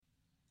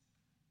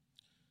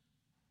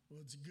Well,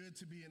 it's good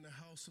to be in the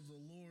house of the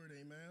Lord,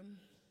 amen?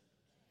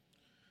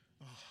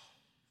 Oh.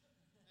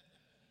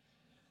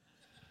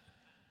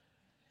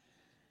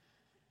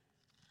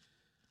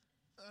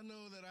 I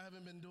know that I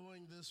haven't been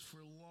doing this for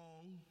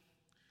long,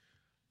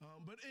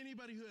 but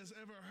anybody who has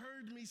ever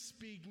heard me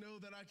speak know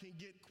that I can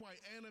get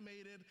quite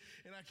animated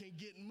and I can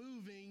get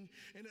moving,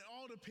 and it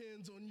all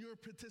depends on your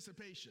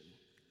participation.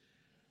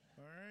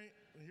 All right?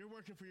 You're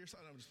working for your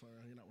salvation. I'm just playing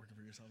around. You're not working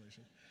for your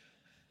salvation.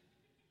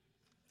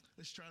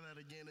 Let's try that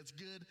again. It's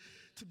good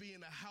to be in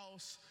the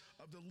house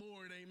of the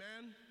Lord.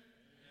 Amen?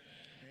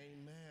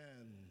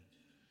 Amen.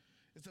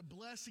 It's a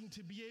blessing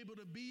to be able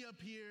to be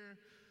up here,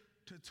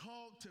 to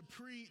talk, to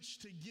preach,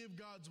 to give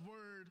God's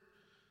word.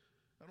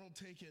 I don't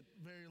take it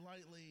very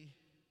lightly.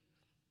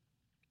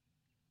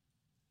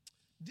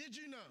 Did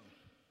you know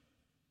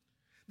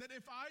that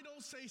if I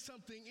don't say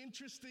something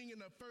interesting in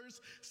the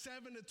first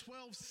 7 to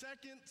 12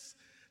 seconds,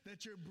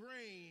 that your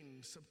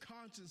brain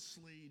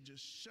subconsciously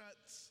just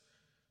shuts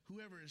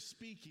whoever is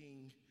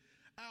speaking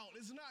out?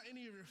 It's not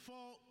any of your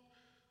fault,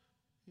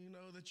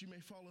 that you may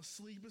fall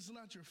asleep. It's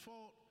not your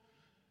fault.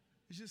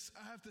 It's just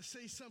I have to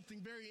say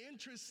something very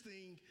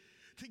interesting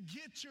to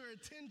get your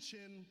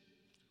attention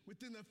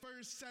within the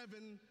first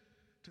 7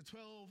 to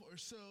 12 or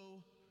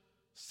so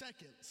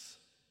seconds.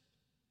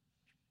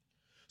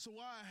 So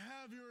while I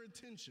have your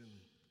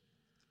attention,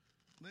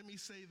 let me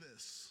say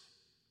this.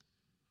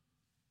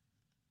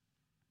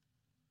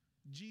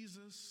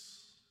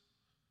 Jesus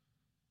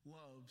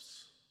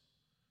loves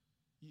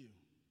you.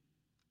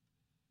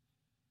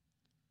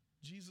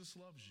 Jesus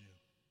loves you.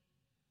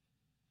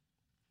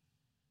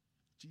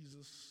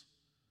 Jesus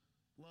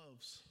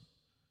loves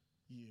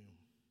you.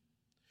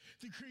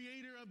 The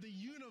creator of the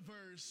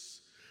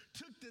universe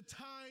took the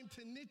time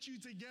to knit you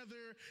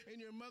together in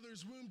your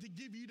mother's womb, to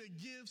give you the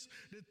gifts,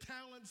 the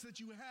talents that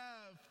you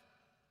have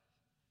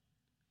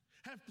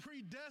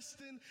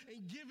predestined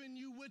and given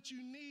you what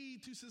you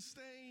need to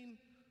sustain.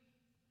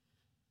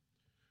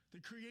 The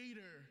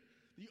creator,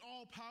 the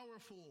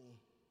all-powerful,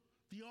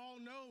 the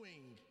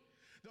all-knowing,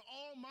 the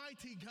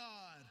almighty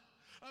God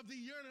of the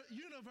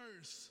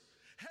universe,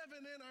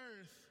 heaven and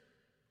earth,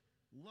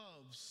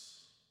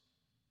 loves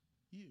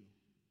you.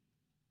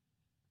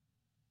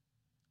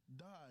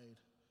 Died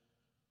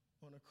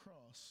on a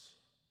cross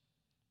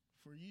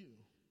for you.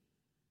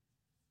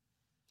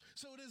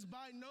 So it is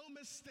by no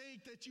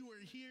mistake that you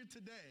are here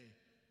today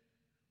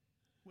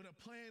with a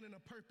plan and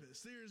a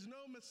purpose. There is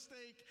no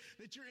mistake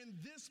that you're in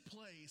this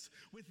place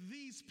with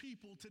these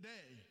people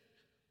today.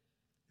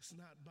 It's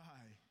not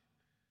by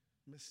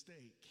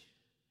mistake.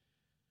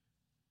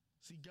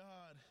 See,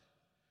 God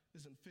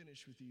isn't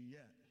finished with you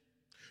yet.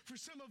 For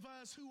some of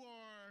us who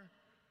are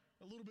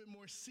a little bit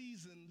more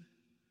seasoned,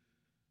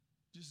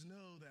 just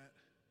know that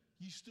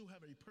you still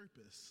have a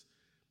purpose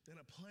and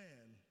a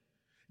plan.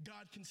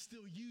 God can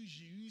still use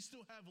you. You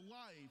still have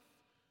life.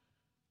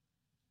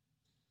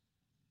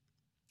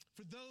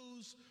 For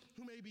those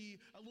who may be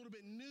a little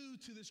bit new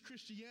to this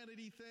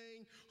Christianity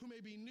thing, who may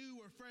be new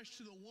or fresh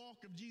to the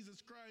walk of Jesus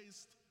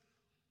Christ,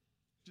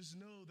 just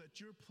know that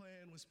your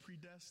plan was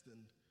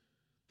predestined,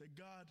 that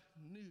God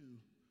knew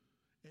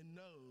and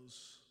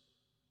knows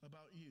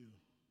about you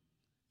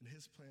and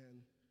his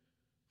plan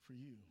for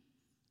you.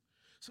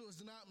 So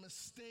it's not a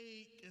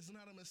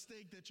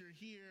mistake that you're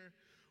here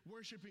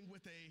worshiping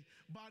with a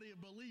body of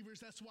believers.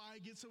 That's why I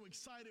get so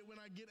excited when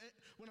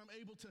I'm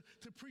able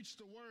to preach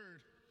the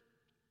word.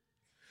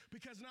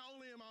 Because not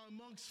only am I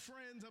amongst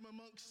friends, I'm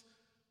amongst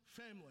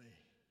family,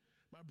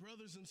 my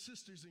brothers and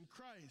sisters in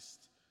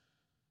Christ.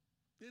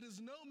 It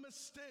is no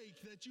mistake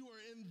that you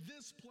are in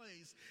this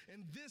place,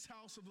 in this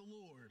house of the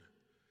Lord.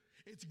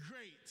 It's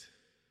great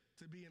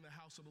to be in the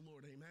house of the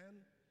Lord.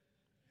 Amen?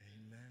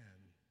 Amen.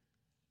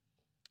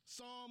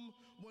 Psalm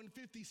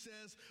 150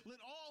 says, "Let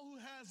all who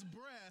has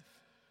breath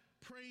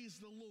praise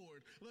the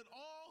Lord." Let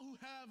all who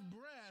have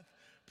breath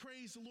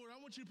praise the Lord. I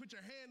want you to put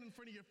your hand in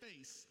front of your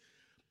face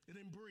and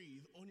then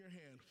breathe on your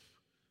hand.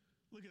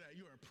 Look at that.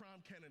 You are a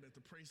prime candidate to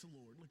praise the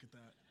Lord. Look at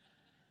that.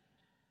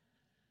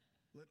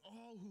 Let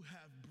all who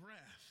have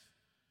breath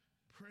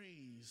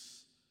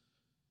praise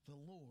the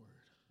Lord.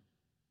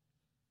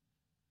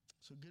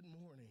 So good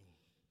morning.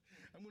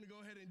 I'm going to go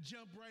ahead and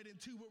jump right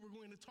into what we're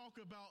going to talk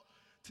about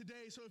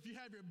today. So if you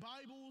have your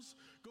Bibles,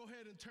 go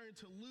ahead and turn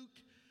to Luke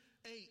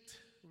 8.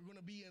 We're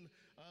going to be in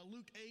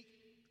Luke 8,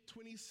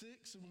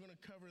 26, and we're going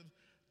to cover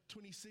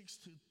 26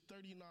 to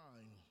 39.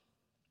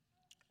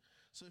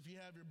 So if you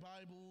have your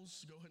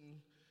Bibles, go ahead and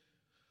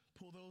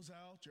pull those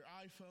out. Your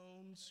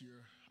iPhones,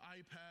 your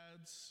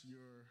iPads,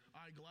 your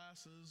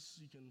eyeglasses,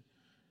 you can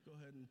go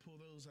ahead and pull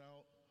those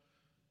out.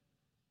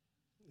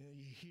 And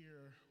you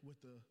hear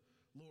what the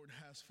Lord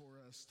has for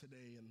us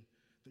today in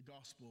the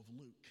Gospel of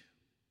Luke.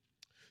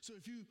 So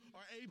if you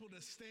are able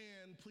to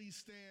stand, please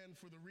stand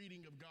for the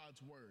reading of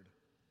God's word.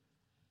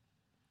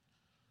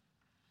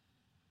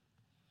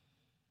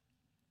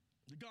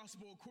 The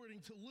Gospel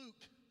according to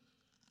Luke,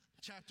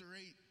 chapter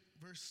 8,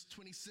 verse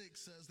 26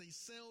 says, "They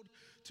sailed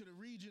to the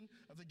region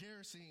of the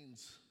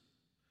Gerasenes,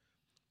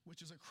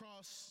 which is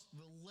across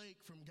the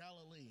lake from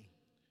Galilee.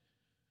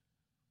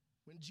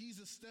 When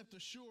Jesus stepped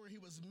ashore, he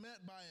was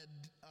met by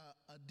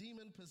a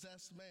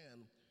demon-possessed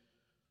man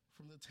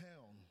from the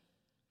town.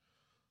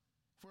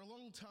 For a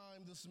long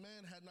time, this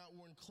man had not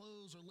worn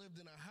clothes or lived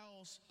in a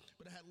house,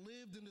 but had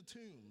lived in the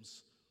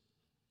tombs.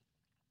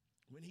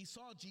 When he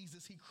saw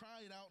Jesus, he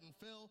cried out and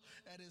fell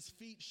at his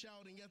feet,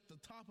 shouting at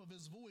the top of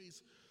his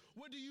voice,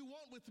 "What do you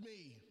want with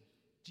me,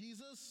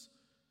 Jesus,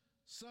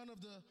 Son of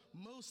the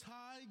Most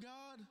High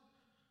God?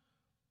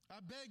 I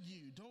beg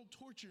you, don't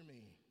torture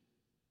me."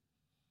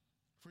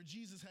 For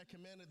Jesus had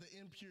commanded the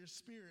impure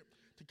spirit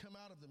to come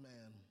out of the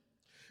man.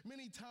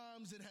 Many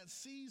times it had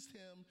seized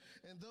him,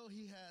 and though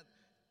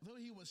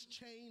he was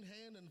chained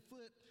hand and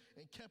foot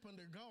and kept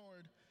under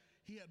guard,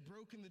 he had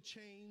broken the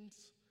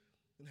chains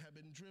and had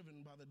been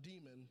driven by the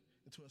demon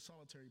into a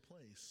solitary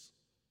place.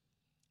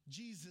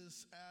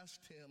 Jesus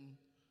asked him,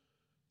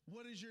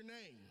 "What is your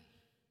name?"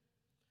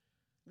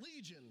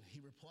 "Legion," he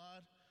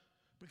replied,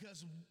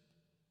 because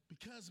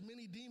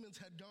many demons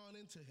had gone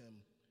into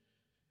him.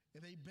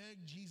 And they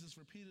begged Jesus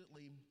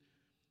repeatedly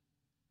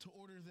to not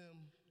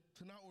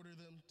order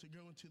them to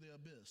go into the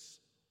abyss.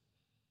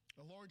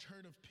 A large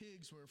herd of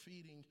pigs were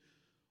feeding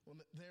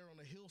there on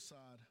a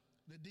hillside.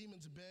 The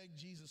demons begged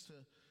Jesus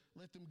to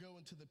let them go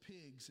into the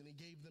pigs, and he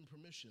gave them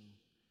permission.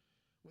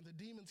 When the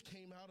demons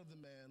came out of the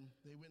man,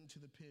 they went into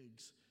the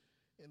pigs,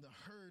 and the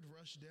herd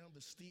rushed down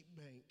the steep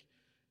bank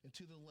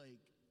into the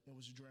lake and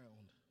was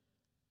drowned.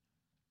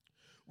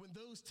 When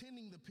those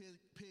tending the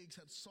pigs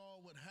had saw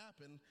what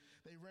happened,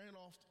 they ran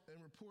off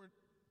and reported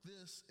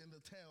this in the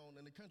town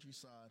and the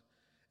countryside,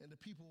 and the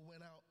people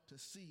went out to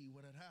see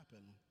what had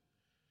happened.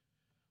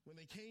 When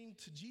they came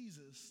to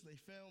Jesus, they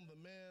found the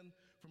man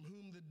from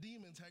whom the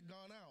demons had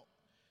gone out,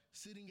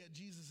 sitting at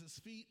Jesus'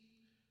 feet,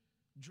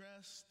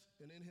 dressed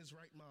and in his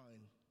right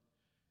mind,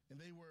 and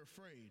they were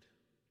afraid.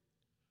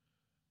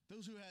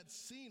 Those who had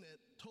seen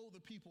it told the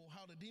people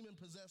how the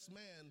demon-possessed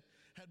man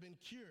had been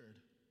cured.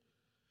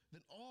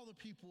 Then all the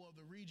people of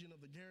the region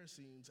of the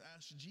Gerasenes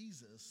asked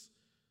Jesus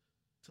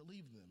to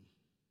leave them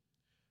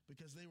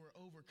because they were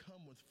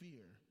overcome with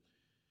fear.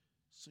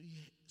 So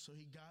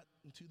he got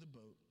into the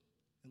boat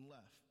and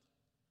left.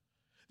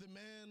 The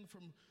man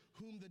from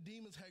whom the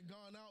demons had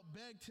gone out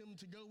begged him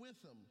to go with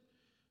them,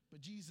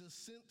 but Jesus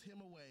sent him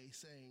away,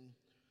 saying,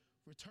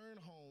 "Return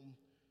home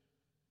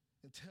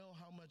and tell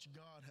how much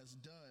God has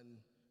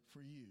done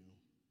for you."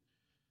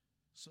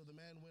 So the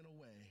man went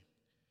away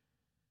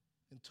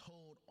and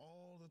told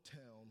all the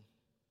town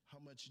how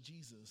much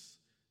Jesus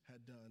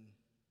had done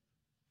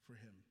for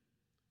him.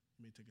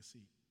 You may take a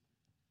seat.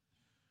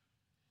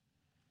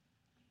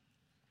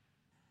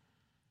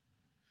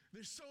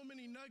 There's so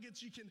many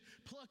nuggets you can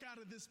pluck out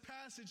of this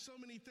passage, so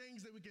many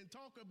things that we can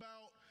talk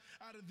about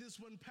out of this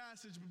one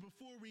passage. But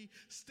before we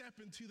step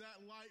into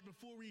that light,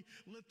 before we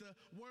let the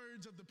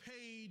words of the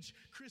page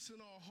christen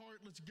our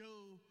heart, let's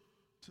go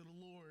to the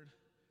Lord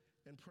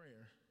in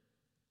prayer.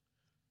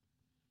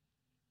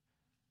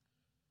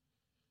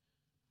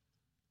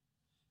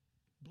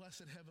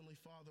 Blessed Heavenly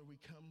Father, we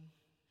come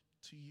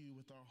to you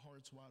with our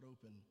hearts wide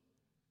open.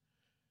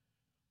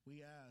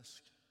 We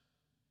ask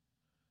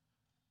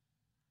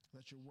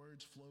that your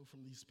words flow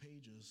from these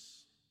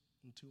pages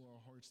into our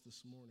hearts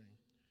this morning,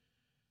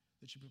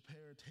 that you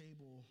prepare a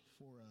table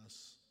for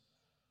us,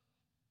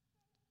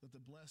 that the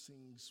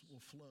blessings will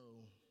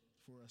flow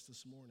for us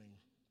this morning.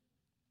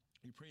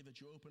 We pray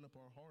that you open up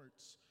our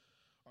hearts,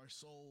 our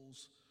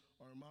souls,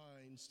 our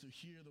minds to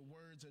hear the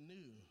words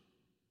anew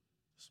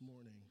this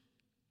morning.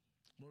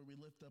 Lord, we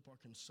lift up our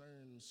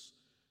concerns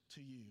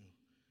to you.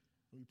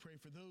 We pray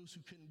for those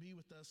who couldn't be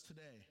with us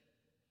today.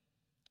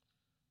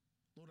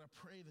 Lord, I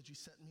pray that you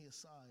set me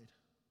aside.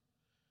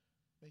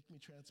 Make me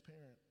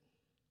transparent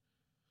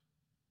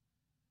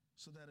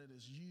so that it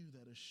is you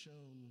that is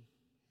shown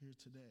here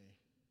today.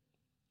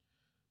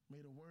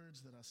 May the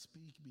words that I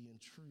speak be in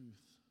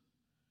truth.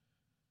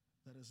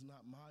 That is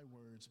not my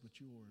words, but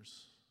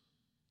yours.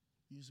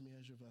 Use me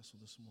as your vessel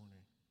this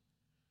morning.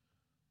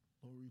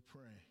 Lord, we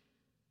pray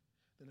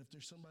that if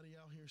there's somebody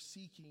out here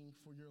seeking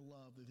for your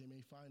love, that they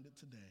may find it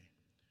today.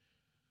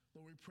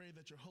 Lord, we pray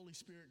that your Holy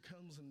Spirit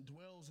comes and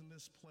dwells in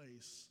this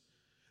place,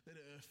 that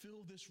it will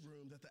fill this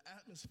room, that the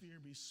atmosphere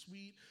be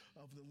sweet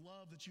of the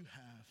love that you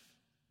have.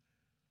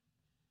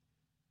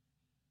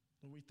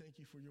 Lord, we thank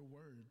you for your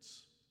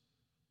words.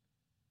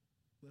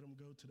 Let them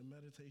go to the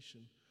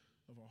meditation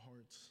of our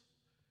hearts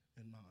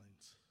and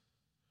minds.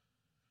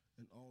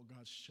 And all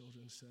God's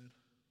children said,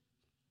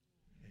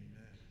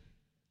 amen.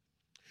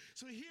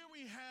 So here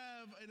we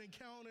have an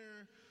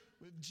encounter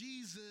with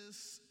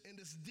Jesus and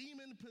this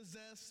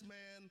demon-possessed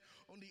man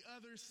on the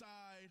other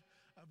side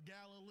of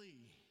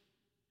Galilee,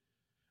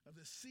 of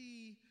the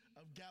Sea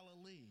of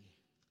Galilee.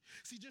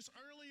 See, just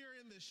earlier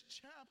in this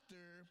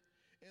chapter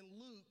in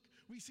Luke,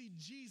 we see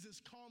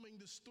Jesus calming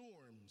the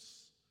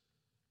storms.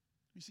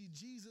 We see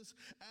Jesus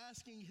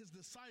asking his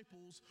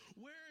disciples,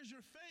 "Where is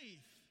your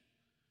faith?"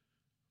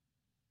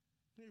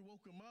 He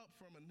woke them up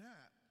from a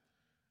nap.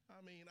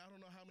 I mean, I don't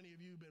know how many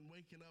of you have been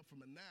waking up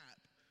from a nap,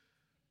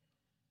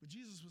 but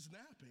Jesus was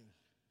napping.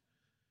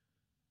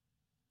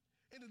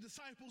 And the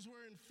disciples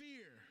were in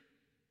fear.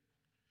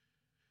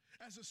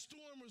 As the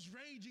storm was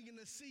raging in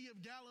the Sea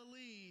of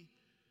Galilee,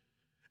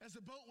 as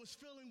the boat was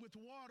filling with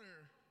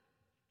water,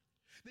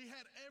 they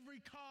had every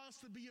cause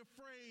to be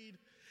afraid,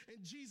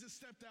 and Jesus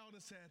stepped out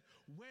and said,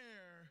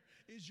 "Where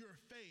is your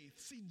faith?"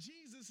 See,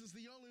 Jesus is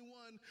the only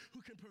one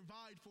who can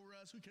provide for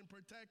us, who can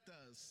protect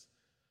us.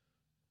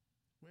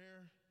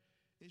 Where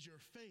is your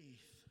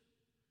faith?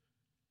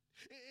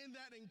 In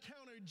that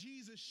encounter,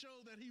 Jesus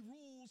showed that he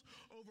rules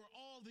over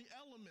all the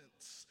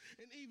elements.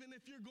 And even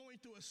if you're going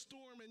through a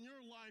storm in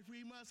your life,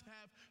 we must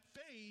have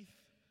faith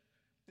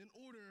in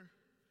order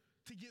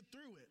to get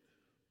through it.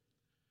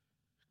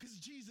 Because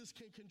Jesus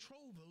can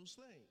control those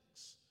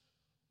things.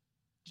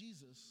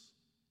 Jesus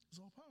is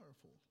all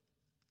powerful.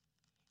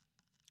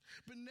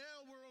 But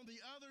now we're on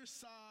the other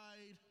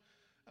side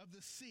of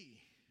the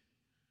sea.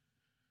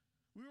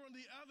 We're on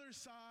the other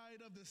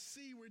side of the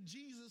sea where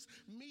Jesus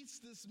meets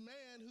this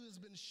man who has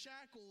been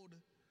shackled,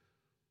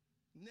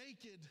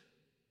 naked,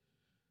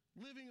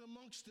 living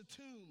amongst the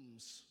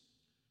tombs.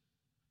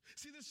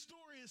 See, this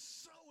story is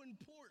so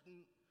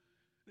important.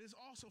 It is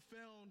also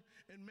found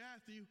in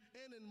Matthew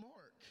and in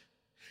Mark.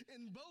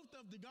 In both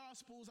of the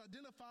Gospels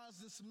identifies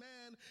this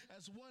man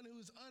as one who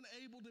is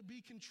unable to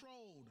be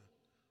controlled.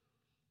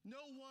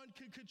 No one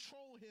could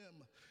control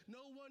him.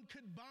 No one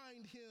could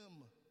bind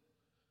him.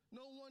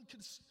 No one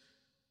could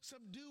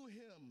subdue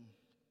him.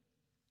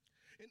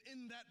 And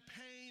in that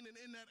pain and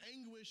in that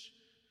anguish,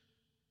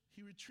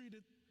 he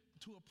retreated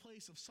to a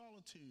place of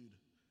solitude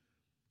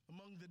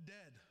among the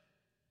dead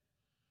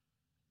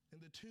in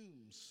the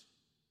tombs.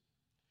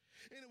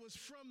 And it was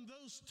from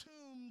those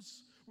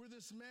tombs where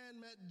this man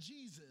met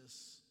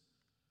Jesus,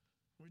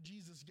 where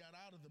Jesus got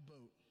out of the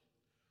boat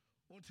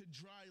onto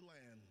dry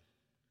land.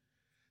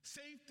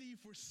 Safety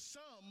for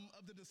some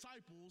of the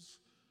disciples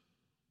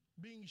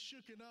being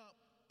shooken up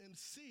in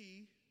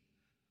sea,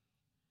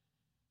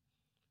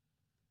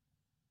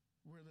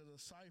 where the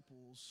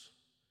disciples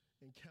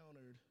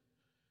encountered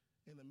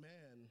and the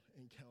man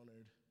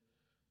encountered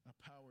a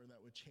power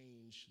that would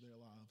change their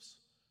lives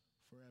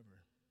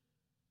forever.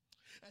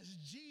 As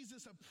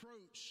Jesus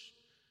approached,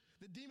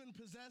 the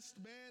demon-possessed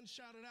man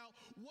shouted out,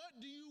 "What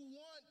do you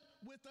want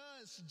with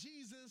us,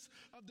 Jesus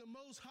of the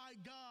Most High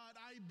God?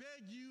 I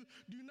beg you,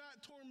 do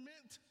not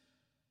torment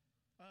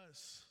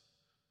us."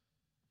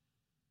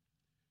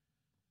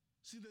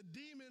 See, the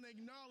demon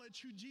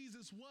acknowledged who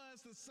Jesus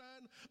was, the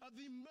Son of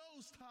the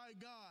Most High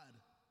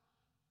God.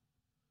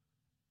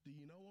 Do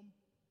you know him?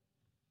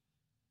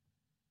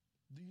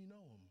 Do you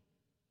know him?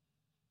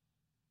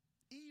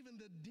 Even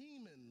the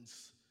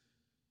demons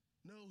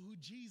know who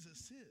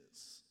Jesus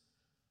is.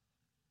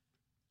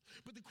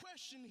 But the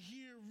question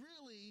here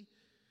really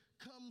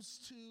comes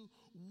to,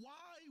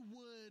 why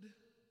would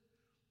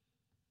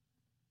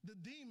the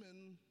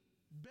demon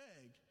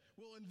beg?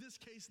 Well, in this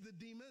case, the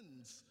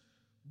demons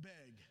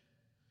beg.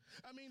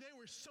 I mean, they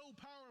were so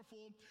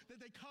powerful that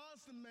they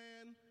caused the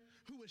man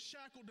who was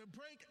shackled to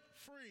break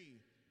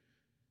free,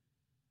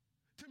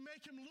 to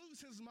make him lose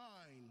his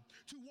mind,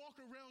 to walk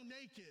around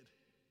naked.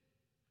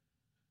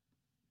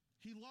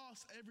 He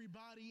lost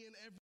everybody and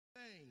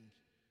everything.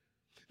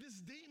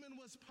 This demon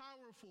was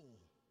powerful.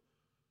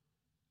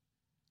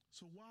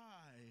 So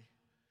why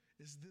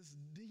is this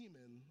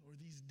demon or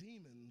these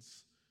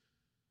demons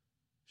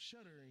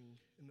shuddering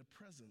in the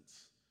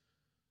presence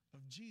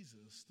of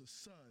Jesus, the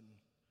Son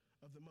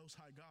of the Most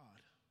High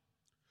God?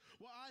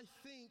 Well, I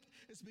think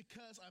it's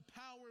because a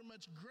power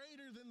much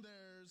greater than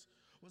theirs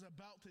was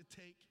about to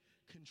take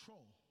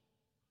control.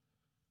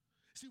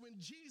 See, when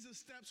Jesus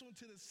steps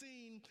onto the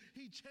scene,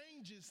 he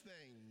changes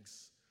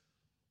things.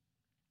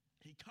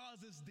 He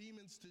causes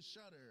demons to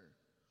shudder.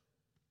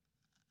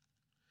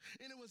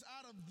 And it was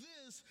out of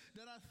this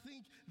that I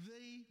think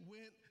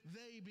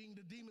they being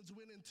the demons,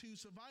 went into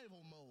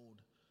survival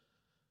mode.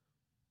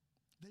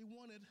 They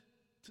wanted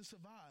to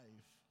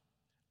survive.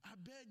 I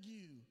beg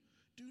you,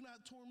 do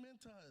not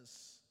torment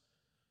us.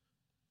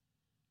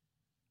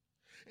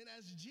 And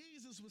as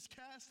Jesus was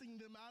casting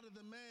them out of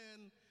the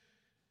man,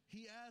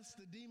 he asked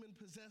the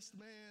demon-possessed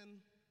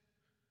man,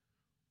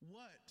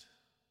 "What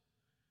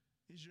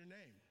is your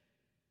name?"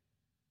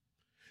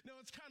 Now,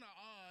 it's kind of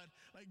odd,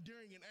 like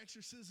during an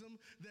exorcism,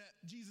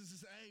 that Jesus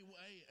is, hey,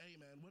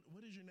 man,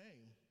 what is your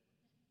name?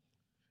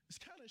 It's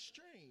kind of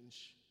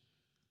strange.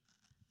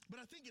 But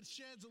I think it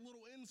sheds a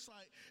little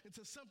insight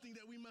into something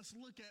that we must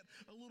look at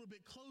a little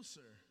bit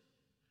closer.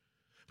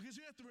 Because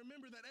you have to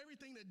remember that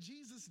everything that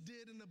Jesus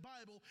did in the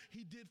Bible,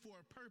 he did for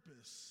a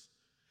purpose.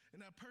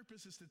 And that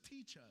purpose is to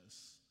teach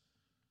us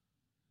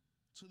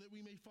so that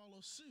we may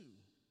follow suit.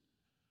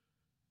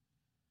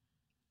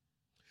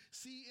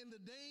 See, in the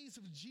days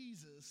of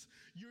Jesus,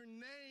 your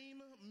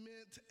name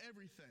meant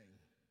everything.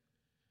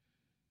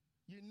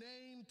 Your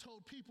name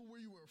told people where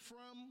you were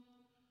from.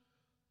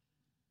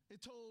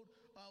 It told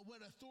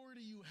what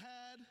authority you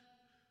had,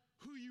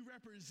 who you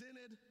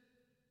represented.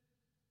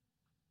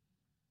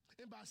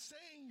 And by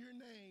saying your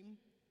name,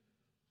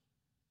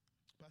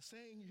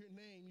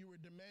 you were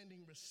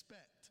demanding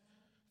respect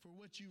for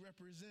what you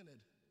represented,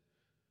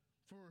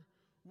 for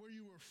where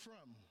you were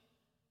from.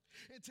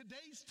 In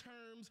today's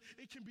terms,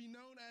 it can be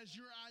known as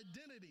your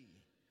identity.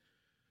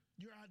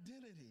 Your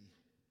identity.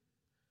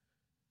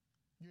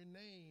 Your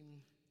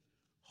name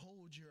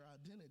holds your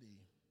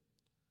identity.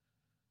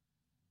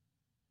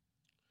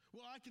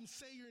 Well, I can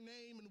say your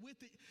name, and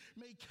with it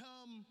may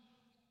come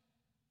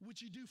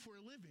what you do for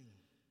a living,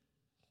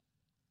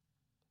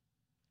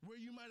 where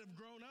you might have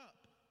grown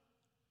up.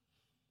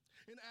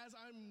 And as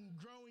I'm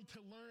growing to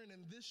learn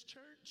in this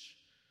church,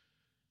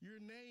 your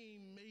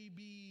name may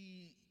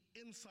be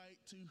insight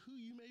to who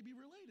you may be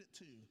related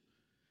to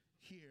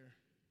here.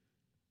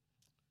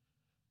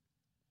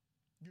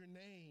 Your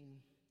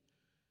name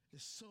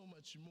is so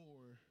much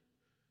more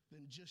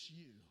than just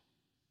you.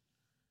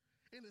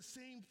 And the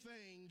same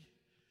thing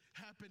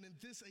happened in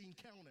this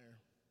encounter.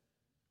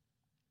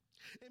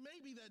 It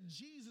may be that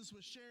Jesus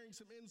was sharing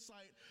some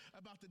insight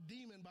about the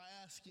demon by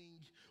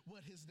asking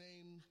what his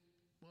name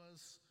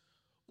was,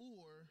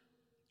 or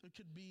it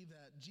could be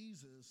that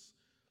Jesus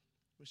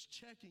was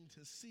checking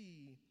to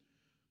see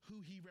who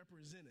he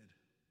represented.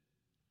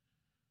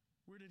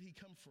 Where did he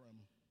come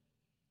from?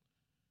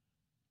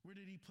 Where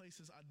did he place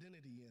his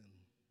identity in?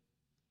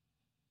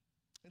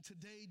 And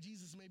today,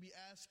 Jesus may be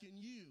asking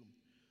you,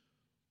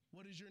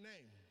 what is your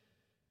name?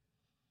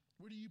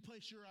 Where do you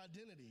place your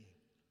identity?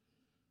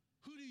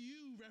 Who do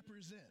you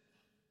represent?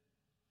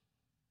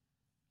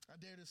 I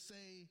dare to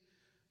say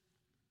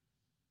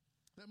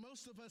that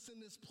most of us in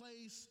this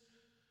place,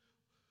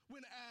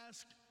 when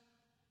asked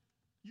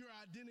your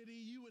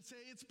identity, you would say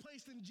it's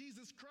placed in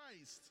Jesus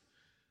Christ.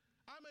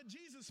 I'm a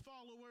Jesus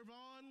follower,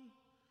 Vaughn.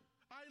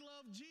 I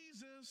love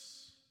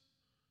Jesus.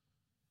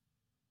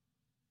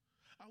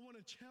 I want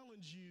to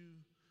challenge you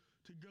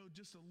to go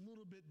just a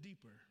little bit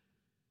deeper.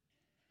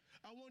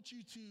 I want you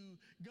to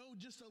go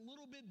just a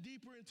little bit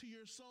deeper into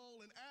your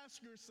soul and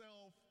ask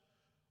yourself,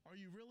 are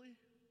you really?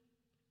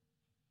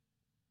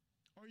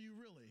 Are you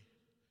really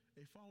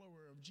a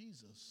follower of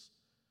Jesus?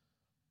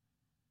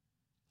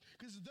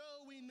 Because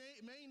though we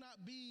may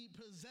not be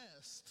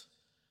possessed,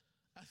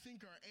 I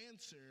think our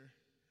answer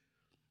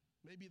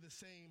may be the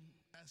same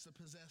as the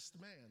possessed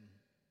man.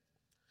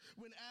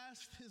 When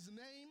asked his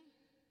name,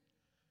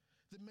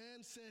 the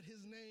man said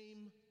his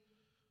name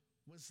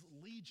was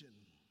Legion.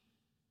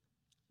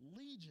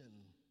 Legion.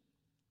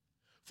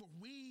 For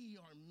we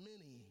are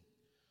many.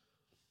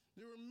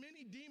 There were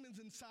many demons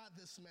inside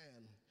this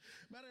man.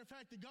 Matter of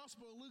fact, the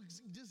Gospel of Luke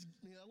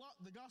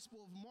the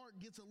Gospel of Mark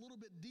gets a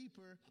little bit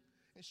deeper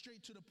and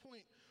straight to the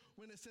point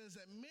when it says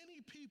that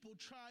many people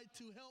tried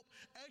to help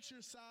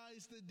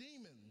exorcise the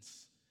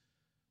demons.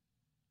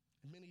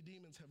 And many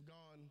demons have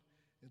gone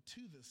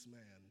into this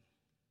man.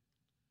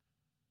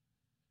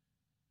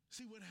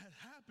 See, what had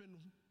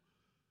happened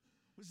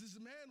was this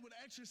man would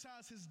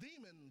exorcise his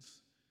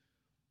demons,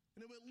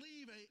 and it would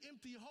leave an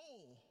empty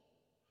hole.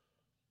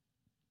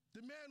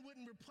 The man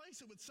wouldn't replace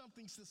it with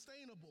something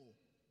sustainable,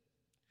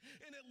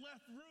 and it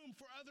left room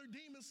for other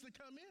demons to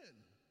come in.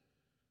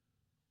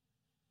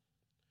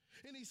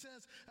 And he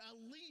says, a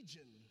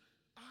legion,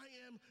 I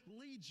am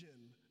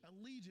legion, a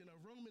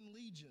Roman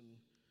legion,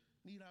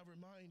 need I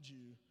remind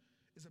you,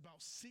 is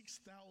about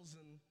 6,000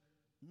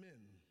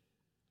 men.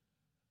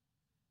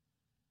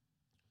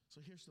 So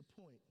here's the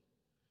point.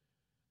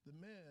 The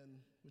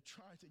man would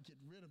try to get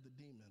rid of the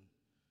demon,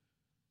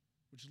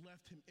 which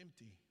left him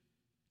empty,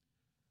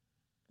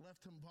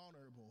 left him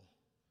vulnerable.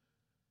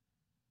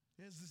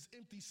 He has this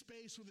empty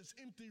space with this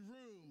empty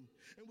room,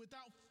 and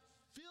without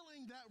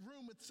filling that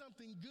room with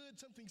something good,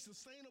 something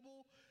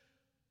sustainable,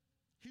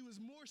 he was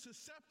more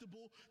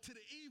susceptible to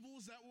the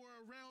evils that were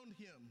around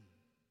him.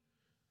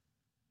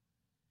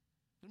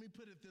 Let me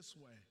put it this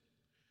way.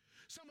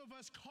 Some of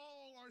us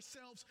call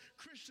ourselves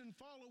Christian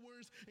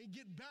followers and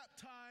get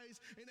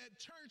baptized, and at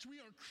church we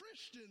are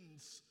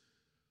Christians.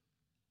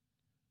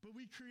 But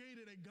we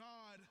created a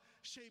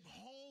God-shaped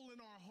hole in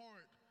our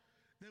heart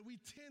that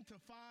we tend to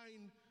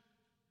find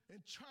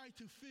and try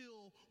to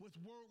fill with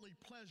worldly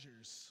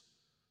pleasures.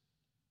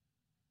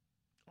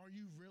 Are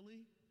you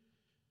really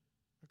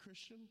a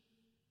Christian?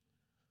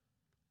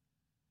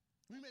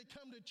 We may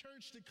come to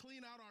church to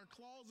clean out our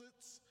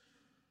closets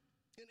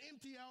and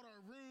empty out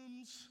our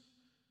rooms,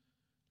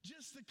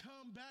 just to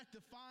come back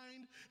to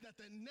find that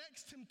the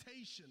next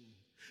temptation,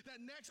 that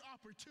next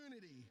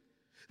opportunity,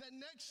 that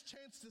next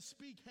chance to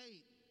speak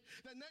hate,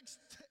 that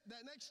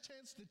next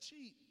chance to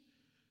cheat,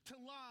 to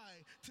lie,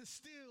 to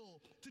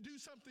steal, to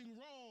do something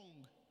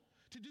wrong,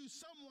 to do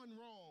someone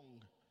wrong,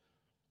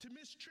 to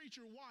mistreat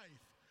your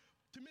wife,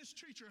 to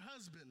mistreat your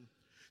husband,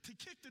 to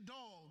kick the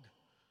dog,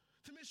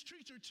 to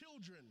mistreat your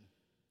children,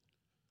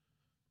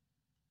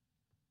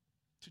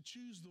 to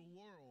choose the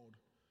world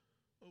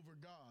over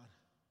God.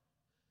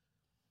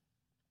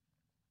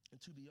 And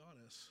to be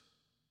honest,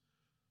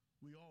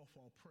 we all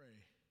fall prey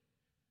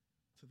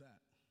to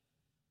that.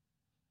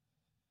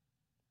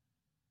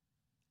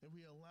 And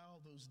we allow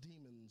those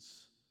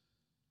demons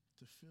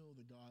to fill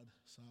the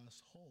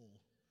God-sized hole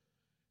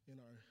in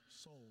our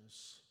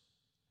souls.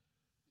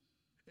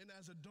 And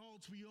as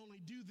adults, we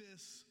only do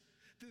this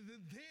to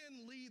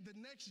then lead the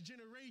next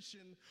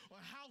generation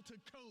on how to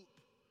cope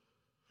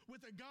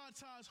with a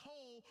God-sized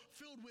hole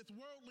filled with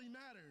worldly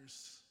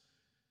matters.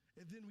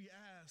 And then we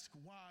ask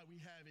why we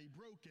have a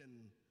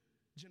broken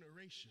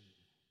generation.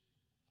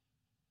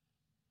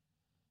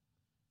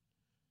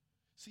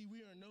 See,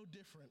 we are no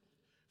different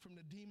from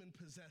the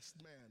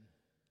demon-possessed man.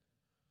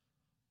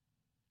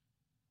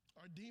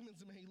 Our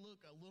demons may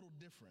look a little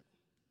different,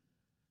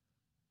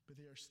 but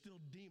they are still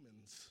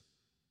demons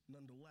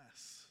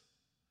nonetheless.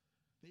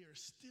 They are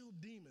still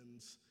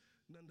demons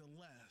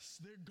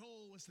nonetheless. Their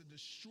goal is to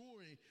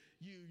destroy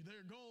you.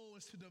 Their goal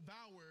is to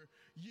devour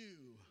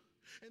you.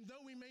 And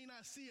though we may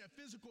not see a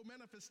physical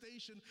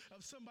manifestation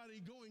of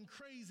somebody going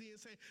crazy and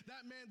say,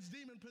 that man's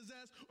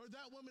demon-possessed or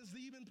that woman's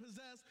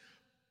demon-possessed,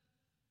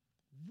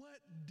 what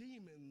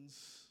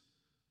demons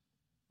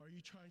are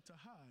you trying to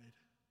hide?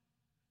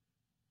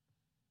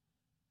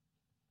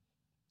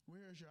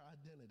 Where is your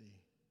identity?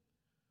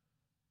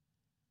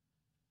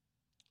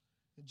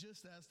 And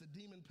just as the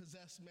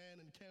demon-possessed man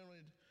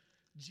encountered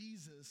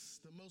Jesus,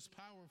 the most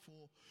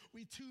powerful,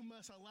 we too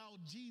must allow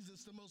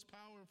Jesus, the most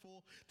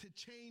powerful, to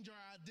change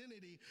our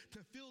identity, to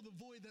fill the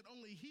void that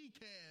only he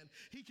can.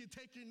 He can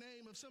take your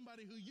name of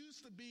somebody who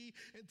used to be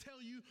and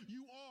tell you,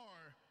 you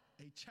are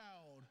a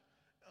child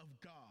of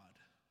God.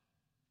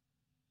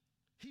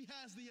 He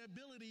has the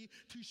ability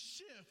to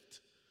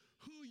shift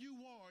who you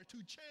are, to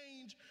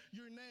change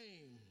your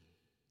name.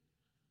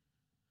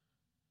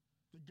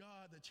 The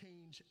God that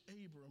changed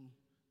Abram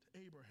to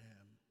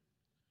Abraham,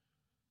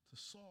 to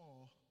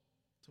Saul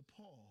to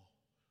Paul.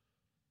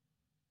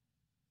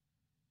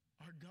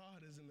 Our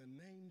God is in the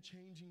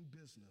name-changing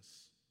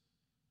business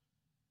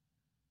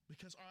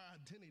because our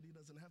identity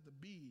doesn't have to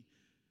be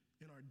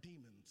in our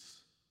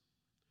demons.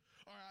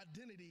 Our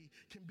identity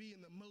can be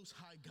in the Most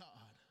High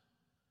God.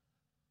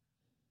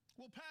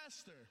 Well,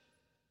 Pastor,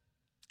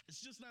 it's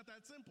just not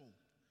that simple.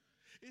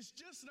 It's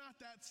just not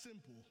that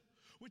simple.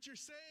 What you're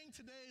saying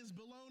today is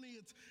baloney.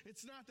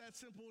 It's not that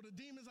simple. The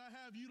demons I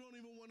have, you don't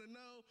even want to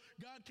know.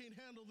 God can't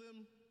handle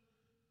them.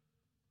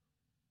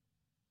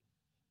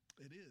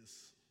 It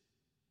is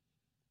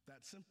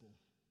that simple.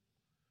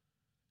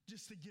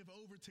 Just to give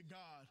over to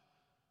God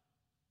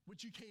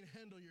what you can't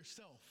handle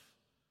yourself.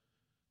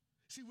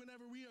 See,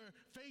 whenever we are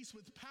faced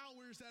with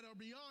powers that are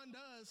beyond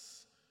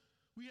us,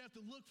 we have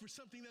to look for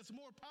something that's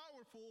more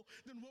powerful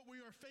than what we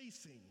are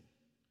facing.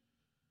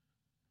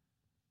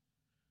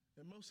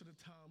 And most of the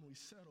time we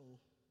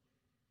settle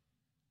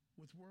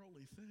with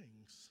worldly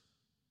things,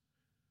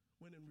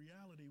 when in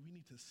reality we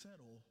need to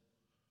settle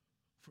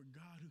for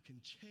God who can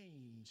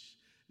change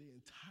the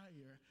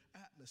entire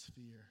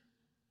atmosphere,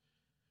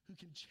 who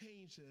can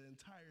change the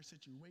entire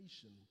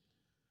situation.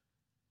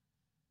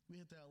 We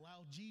have to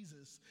allow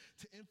Jesus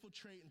to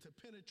infiltrate and to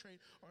penetrate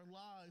our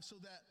lives so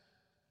that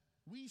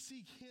we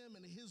seek him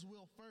and his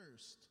will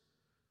first.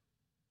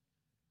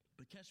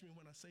 But catch me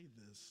when I say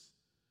this.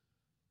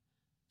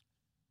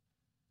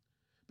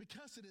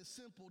 Because it is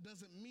simple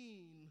doesn't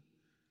mean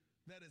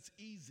that it's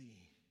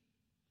easy.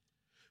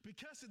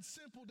 Because it's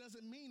simple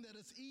doesn't mean that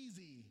it's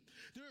easy.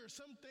 There are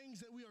some things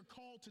that we are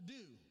called to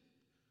do.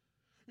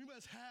 We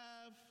must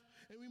have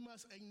and we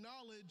must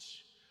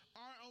acknowledge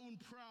our own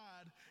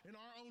pride and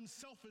our own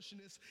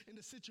selfishness in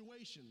the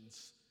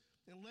situations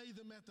and lay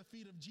them at the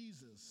feet of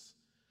Jesus.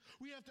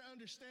 We have to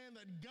understand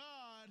that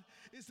God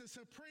is the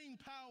supreme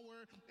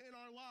power in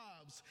our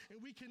lives, and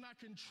we cannot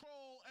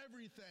control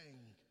everything.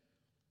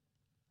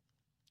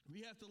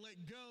 We have to let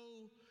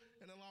go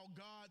and allow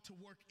God to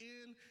work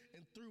in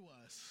and through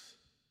us.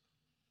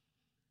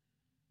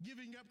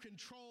 Giving up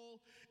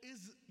control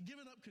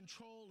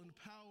and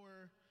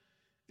power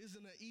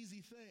isn't an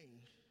easy thing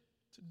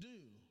to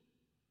do.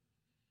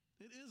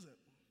 It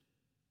isn't.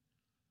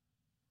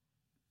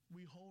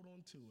 We hold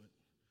on to it.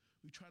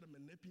 We try to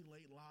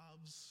manipulate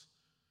lives.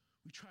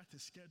 We try to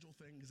schedule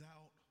things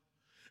out.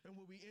 And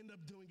what we end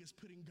up doing is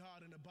putting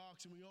God in a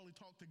box, and we only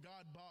talk to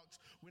God box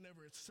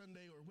whenever it's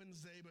Sunday or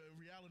Wednesday, but in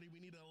reality, we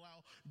need to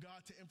allow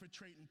God to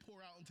infiltrate and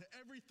pour out into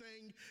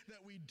everything that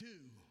we do.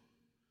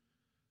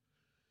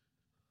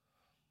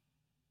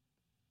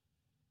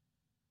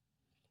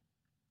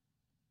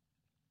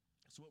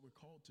 It's what we're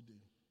called to do.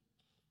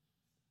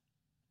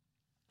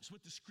 It's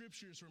what the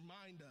scriptures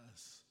remind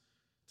us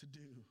to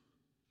do.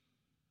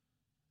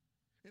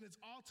 And it's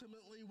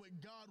ultimately what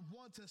God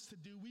wants us to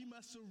do. We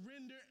must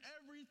surrender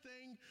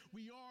everything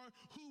we are,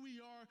 who we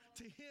are,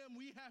 to him.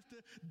 We have to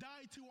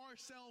die to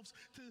ourselves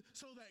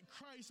so that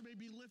Christ may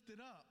be lifted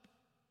up.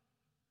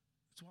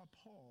 That's why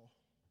Paul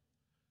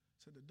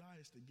said to die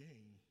is to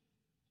gain.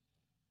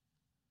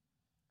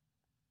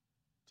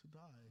 To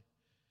die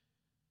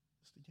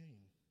is to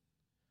gain.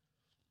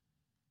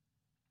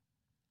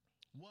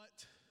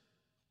 What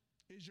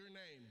is your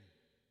name?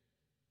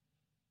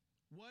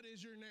 What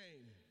is your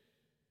name?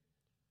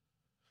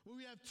 Well,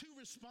 we have two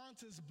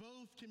responses.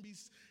 Both can be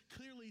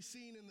clearly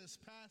seen in this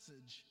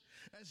passage.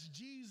 As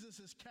Jesus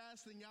is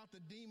casting out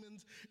the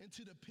demons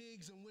into the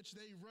pigs in which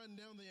they run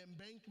down the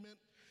embankment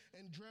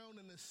and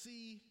drown in the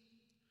sea,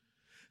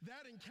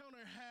 that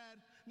encounter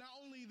had not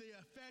only the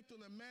effect on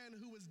the man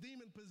who was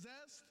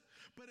demon-possessed,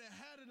 but it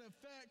had an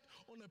effect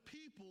on the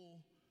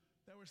people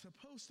that were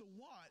supposed to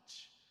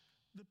watch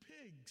the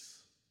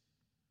pigs.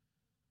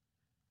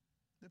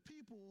 The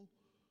people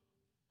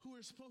who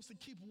were supposed to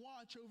keep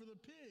watch over the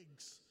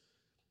pigs.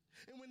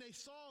 And when they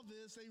saw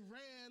this, they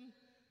ran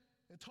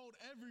and told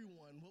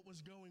everyone what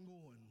was going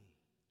on.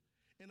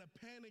 In a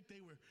panic,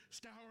 they were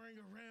scouring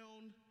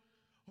around.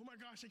 Oh my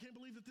gosh, I can't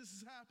believe that this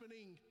is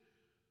happening.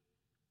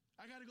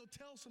 I got to go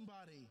tell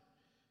somebody.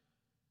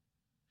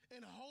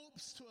 In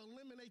hopes to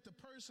eliminate the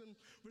person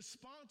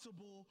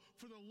responsible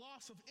for the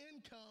loss of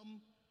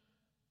income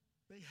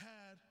they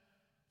had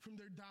from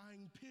their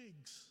dying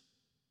pigs.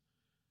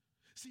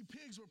 See,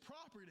 pigs were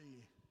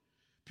property.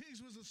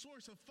 Pigs was a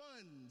source of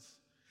funds.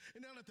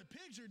 And now that the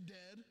pigs are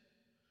dead,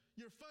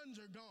 your funds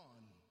are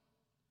gone.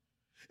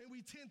 And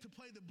we tend to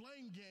play the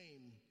blame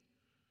game.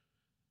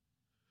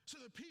 So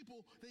the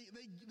people,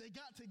 they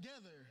got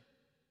together.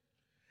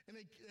 And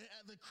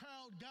the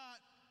crowd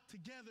got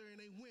together and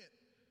they went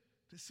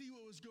to see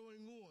what was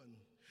going on.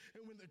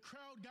 And when the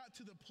crowd got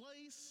to the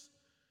place,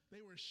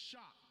 they were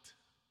shocked.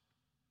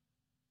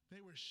 They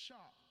were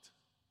shocked.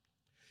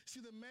 See,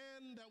 the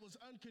man that was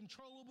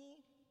uncontrollable,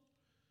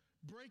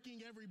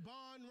 breaking every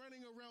bond,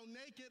 running around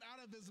naked,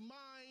 out of his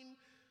mind,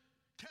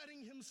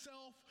 cutting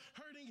himself,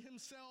 hurting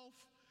himself,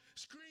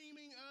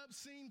 screaming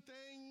obscene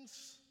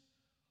things,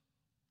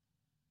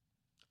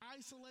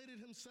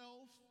 isolated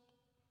himself,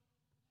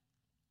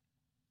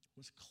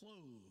 was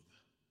clothed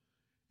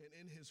and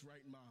in his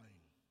right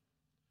mind,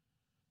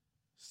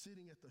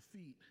 sitting at the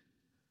feet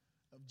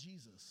of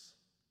Jesus.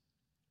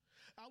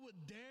 I would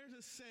dare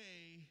to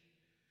say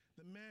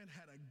the man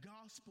had a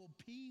gospel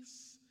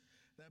peace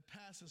that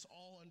passes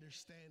all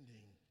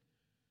understanding,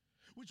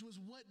 which was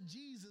what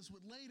Jesus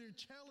would later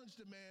challenge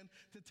the man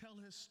to tell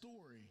his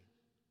story.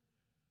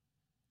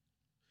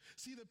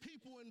 See, the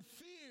people in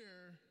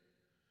fear,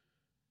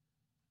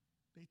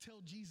 they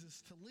tell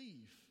Jesus to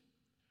leave.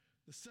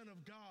 The Son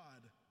of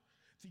God,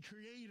 the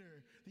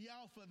Creator, the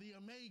Alpha, the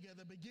Omega,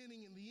 the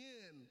beginning and the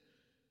end.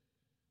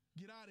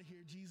 Get out of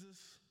here, Jesus.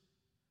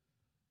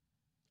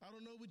 I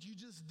don't know what you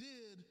just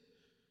did,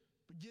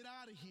 but get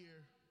out of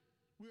here.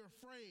 We're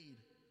afraid.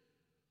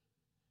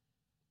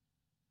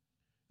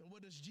 And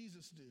what does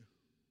Jesus do?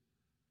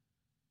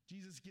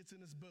 Jesus gets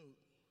in his boat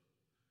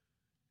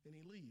and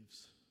he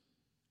leaves.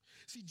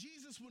 See,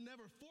 Jesus will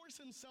never force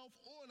himself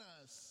on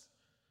us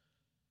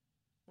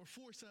or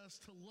force us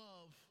to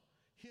love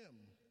him.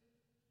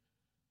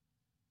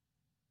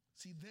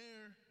 See,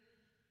 there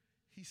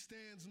he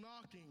stands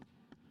knocking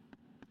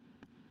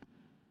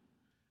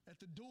at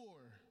the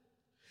door.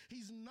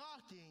 He's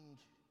knocking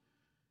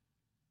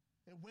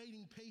and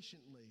waiting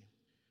patiently,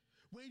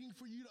 waiting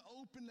for you to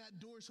open that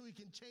door so he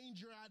can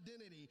change your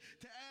identity,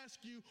 to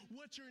ask you,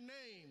 what's your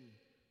name?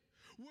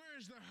 Where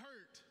is the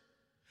hurt?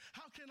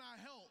 How can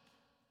I help?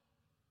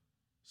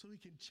 So he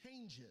can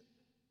change it,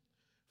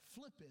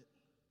 flip it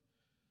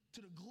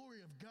to the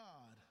glory of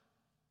God.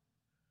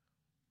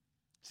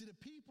 See, the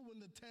people in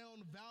the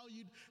town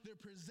valued their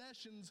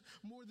possessions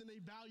more than they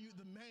valued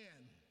the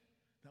man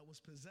that was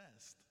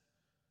possessed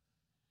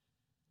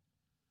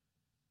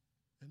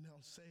and now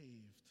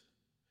saved.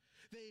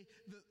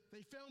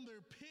 They found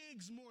their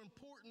pigs more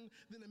important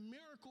than a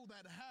miracle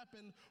that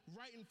happened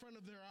right in front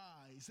of their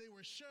eyes. They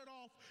were shut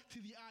off to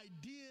the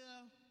idea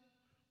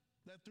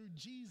that through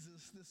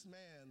Jesus, this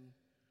man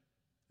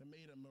had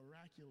made a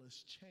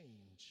miraculous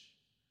change.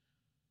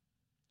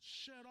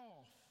 Shut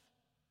off.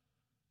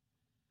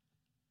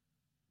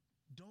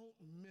 Don't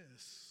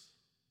miss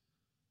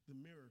the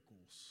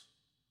miracles.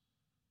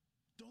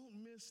 Don't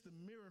miss the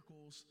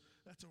miracles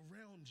that's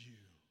around you.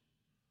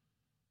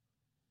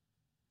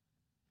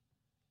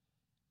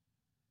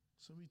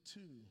 So we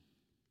too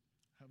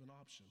have an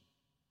option.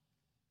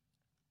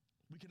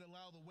 We can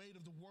allow the weight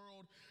of the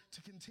world to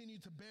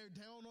continue to bear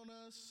down on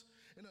us,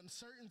 and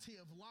uncertainty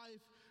of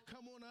life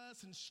come on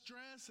us, and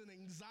stress and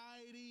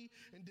anxiety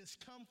and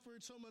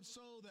discomfort, so much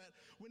so that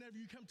whenever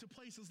you come to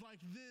places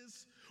like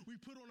this, we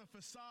put on a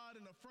facade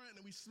in the front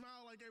and we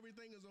smile like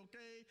everything is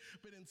okay,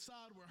 but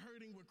inside we're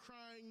hurting, we're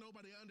crying,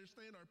 nobody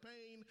understands our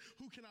pain.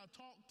 Who can I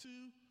talk to?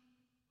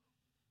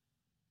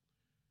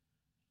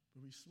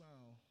 But we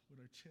smile with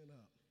our chin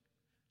up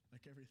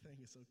like everything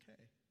is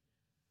okay.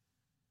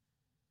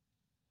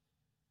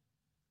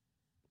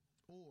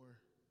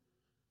 Or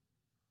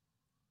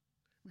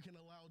we can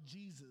allow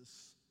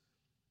Jesus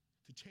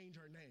to change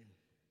our name,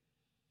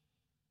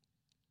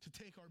 to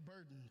take our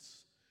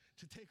burdens,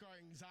 to take our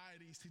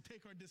anxieties, to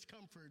take our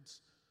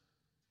discomforts,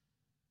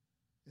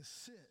 and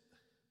sit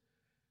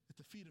at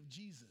the feet of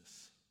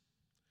Jesus.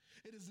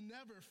 It is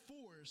never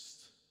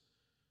forced,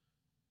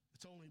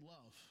 it's only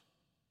love.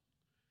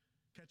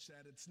 Catch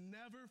that. It's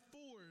never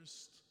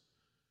forced,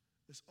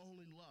 it's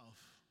only love.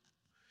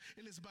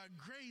 And it's by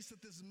grace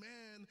that this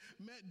man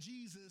met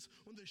Jesus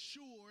on the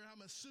shore.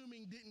 I'm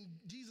assuming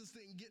Jesus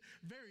didn't get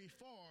very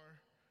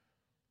far.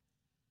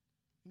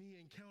 And he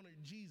encountered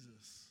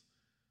Jesus.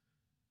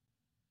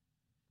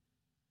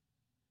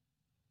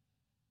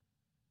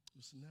 It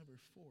was never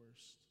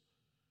forced.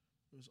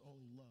 It was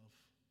only love.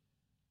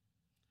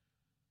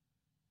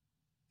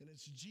 And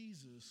it's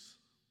Jesus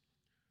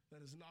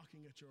that is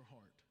knocking at your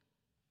heart.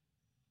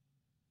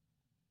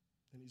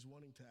 And he's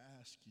wanting to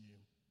ask you,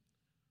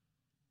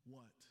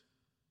 what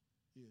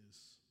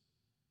is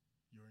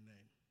your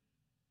name?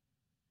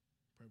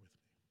 Pray with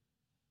me.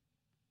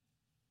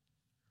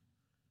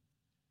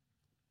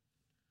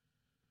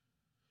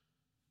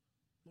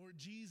 Lord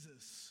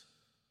Jesus,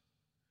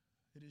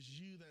 it is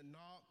you that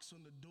knocks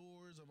on the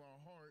doors of our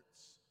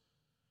hearts,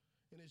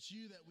 and it's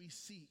you that we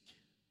seek.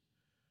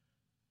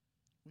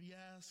 We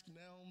ask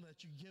now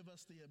that you give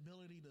us the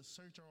ability to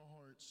search our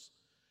hearts,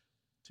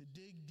 to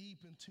dig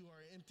deep into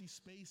our empty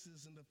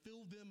spaces and to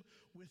fill them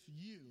with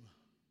you.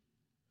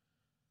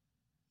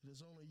 It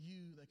is only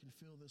you that can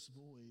fill this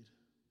void.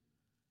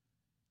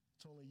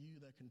 It's only you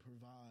that can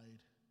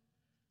provide.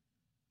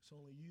 It's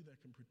only you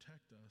that can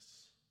protect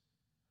us.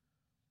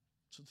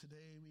 So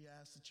today we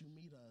ask that you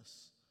meet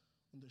us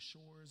on the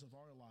shores of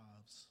our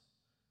lives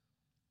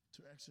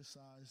to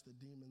exorcise the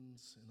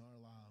demons in our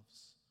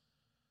lives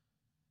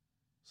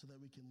so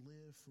that we can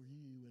live for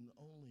you and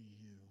only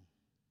you.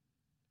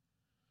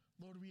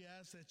 Lord, we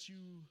ask that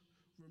you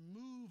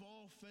remove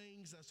all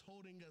things that's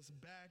holding us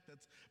back,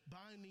 that's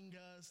binding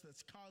us,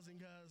 that's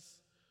causing us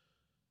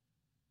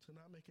to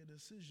not make a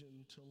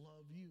decision to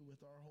love you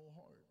with our whole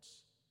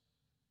hearts.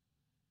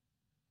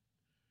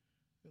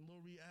 And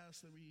Lord, we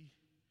ask that we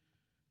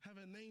have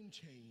a name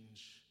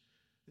change,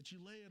 that you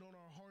lay it on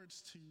our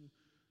hearts to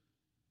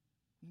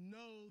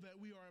know that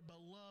we are a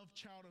beloved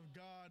child of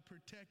God,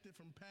 protected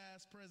from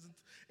past, present,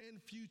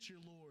 and future,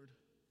 Lord.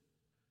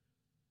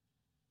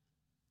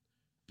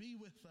 Be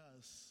with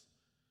us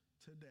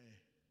today.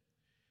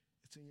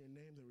 It's in your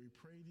name that we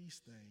pray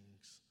these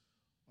things.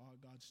 All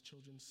God's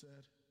children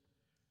said,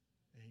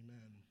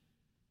 amen.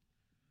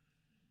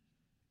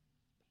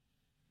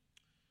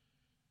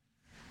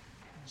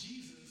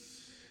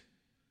 Jesus,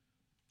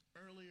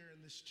 earlier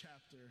in this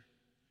chapter,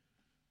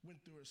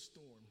 went through a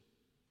storm.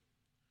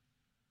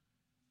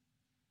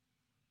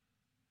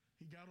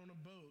 He got on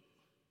a boat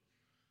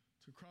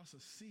to cross a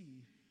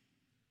sea,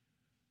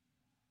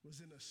 was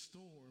in a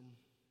storm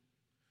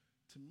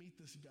to meet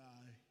this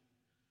guy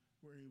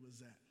where he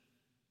was at.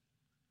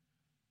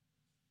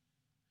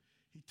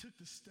 He took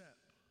the step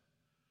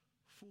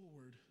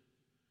forward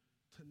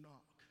to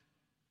knock.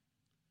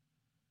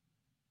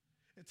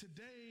 And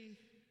today,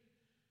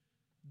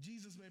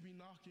 Jesus may be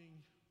knocking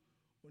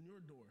on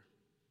your door,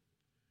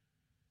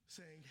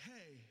 saying,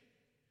 hey,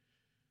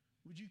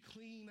 would you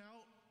clean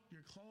out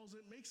your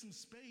closet? Make some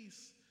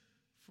space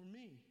for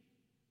me.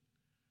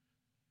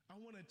 I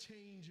want to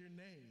change your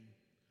name.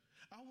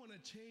 I want to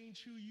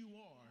change who you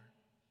are.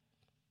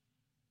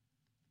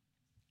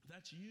 If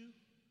that's you,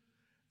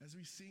 as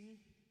we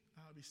sing,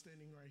 I'll be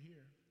standing right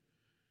here.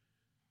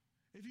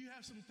 If you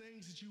have some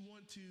things that you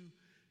want to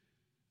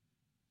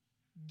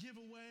give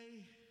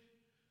away,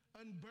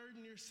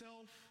 unburden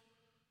yourself,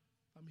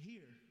 I'm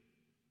here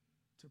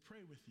to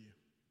pray with you.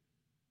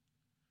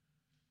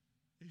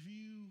 If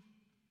you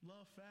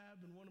love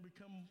Fab and want to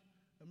become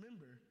a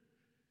member,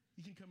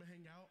 you can come and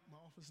hang out. My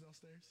office is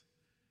downstairs.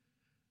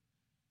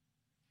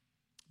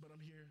 But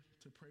I'm here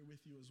to pray with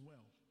you as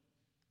well.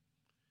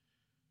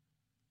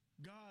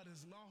 God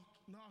is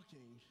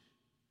knocking.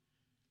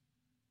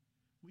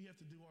 We have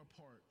to do our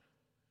part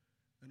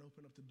and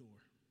open up the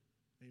door.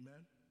 Amen?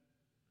 Amen.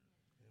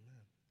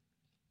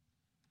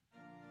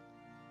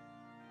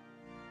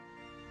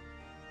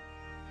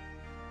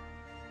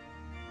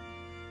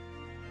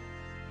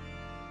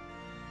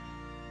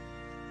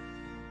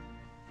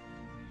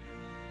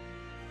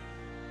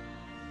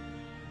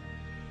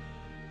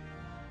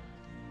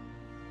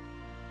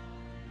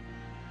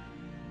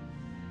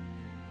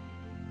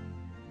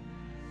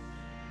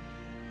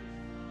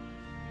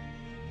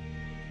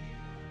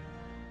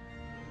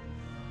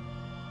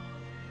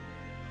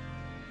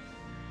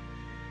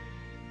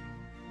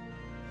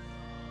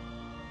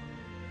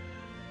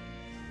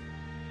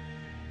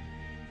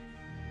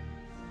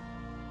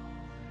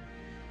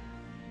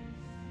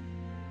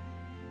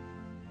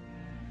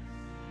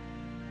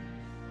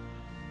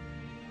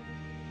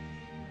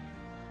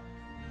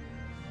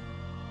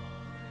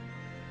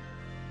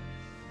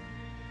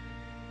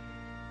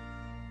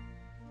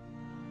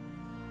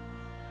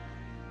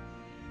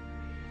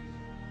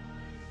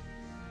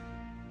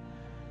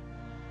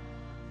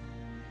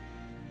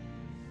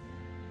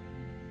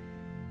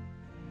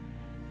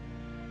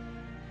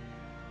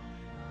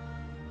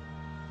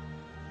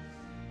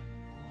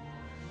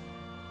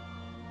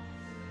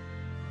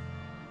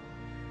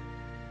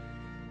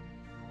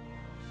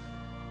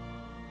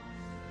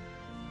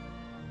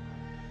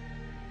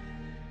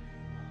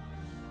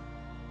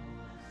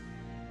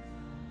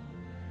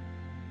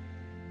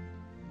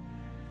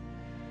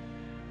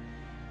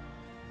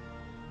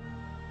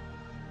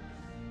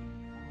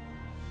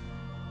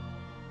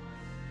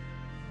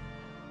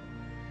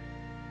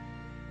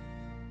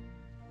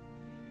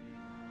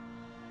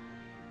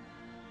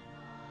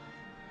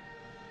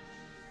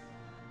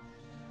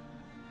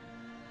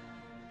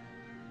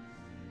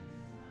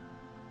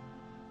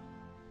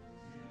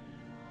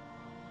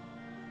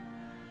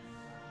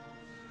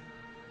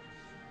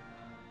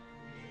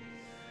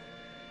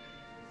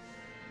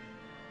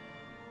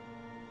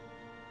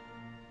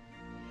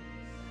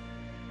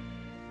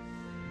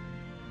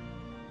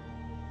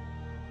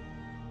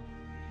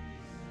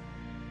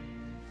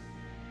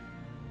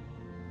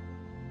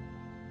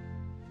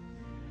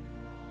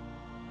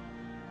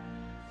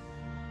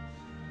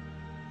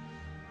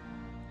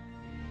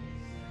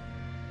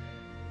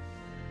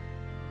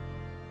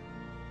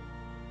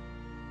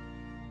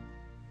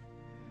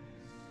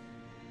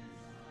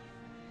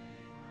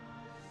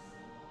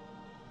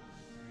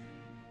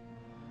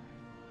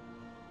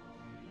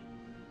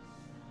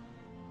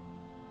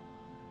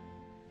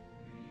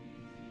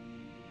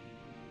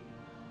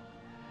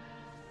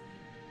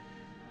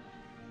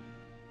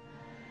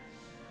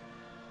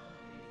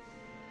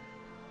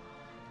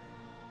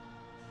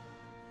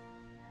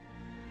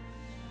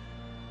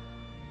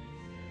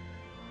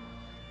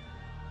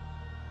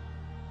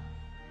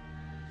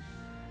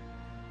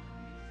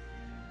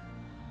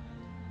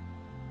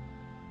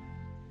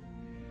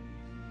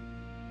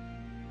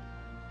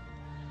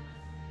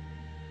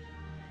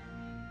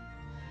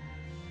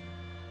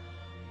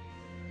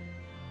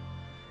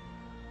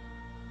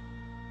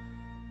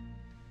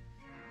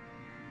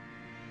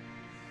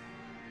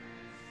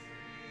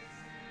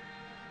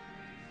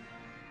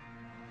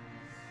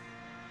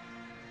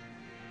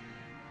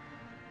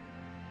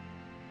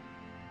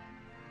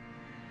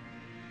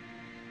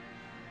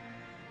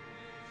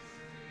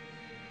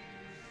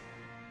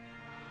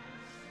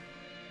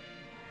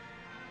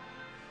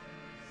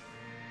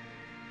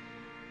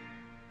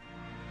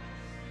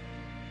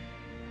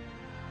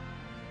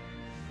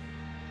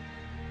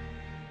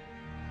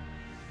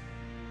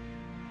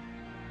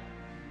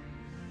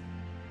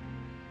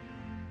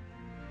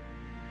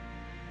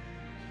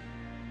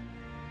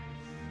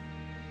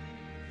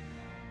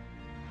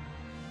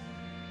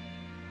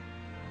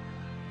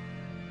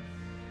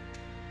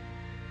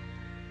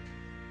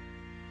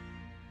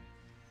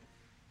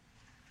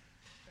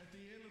 at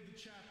the end of the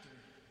chapter,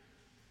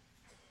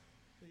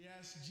 they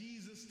ask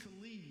Jesus to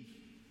leave.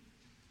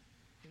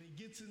 And he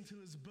gets into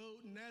his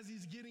boat, and as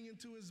he's getting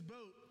into his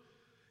boat,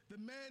 the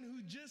man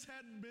who just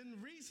had been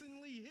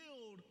recently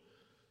healed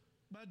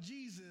by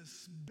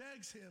Jesus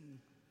begs him,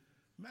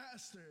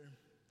 Master,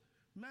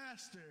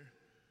 Master,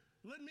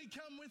 let me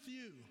come with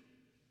you.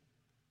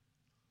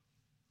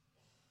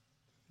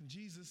 And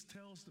Jesus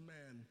tells the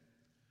man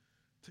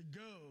to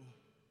go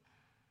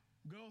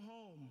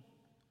home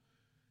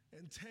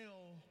and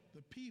tell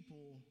the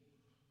people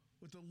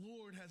what the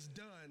Lord has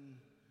done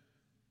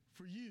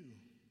for you.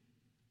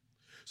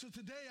 So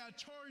today I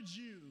charge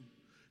you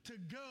to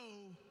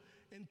go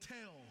and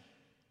tell.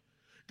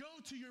 Go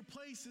to your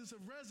places of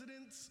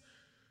residence,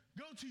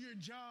 go to your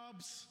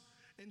jobs,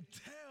 and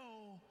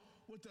tell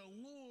what the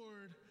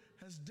Lord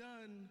has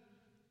done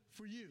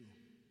for you.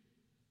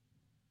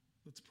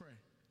 Let's pray.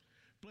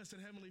 Blessed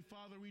Heavenly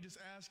Father, we just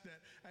ask that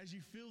as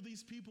you fill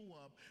these people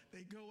up,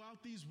 they go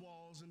out these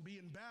walls and be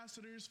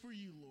ambassadors for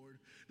you, Lord,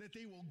 that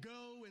they will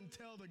go and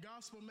tell the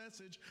gospel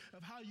message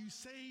of how you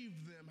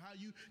saved them, how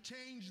you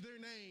changed their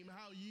name,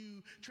 how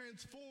you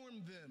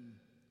transformed them,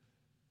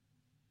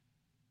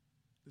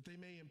 that they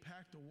may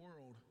impact a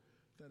world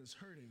that is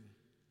hurting,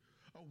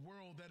 a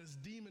world that is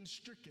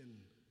demon-stricken.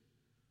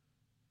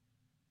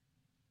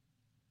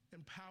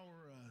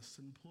 Empower us,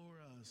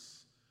 implore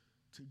us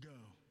to go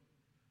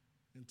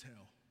and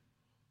tell.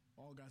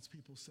 All God's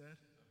people said,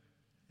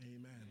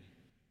 amen.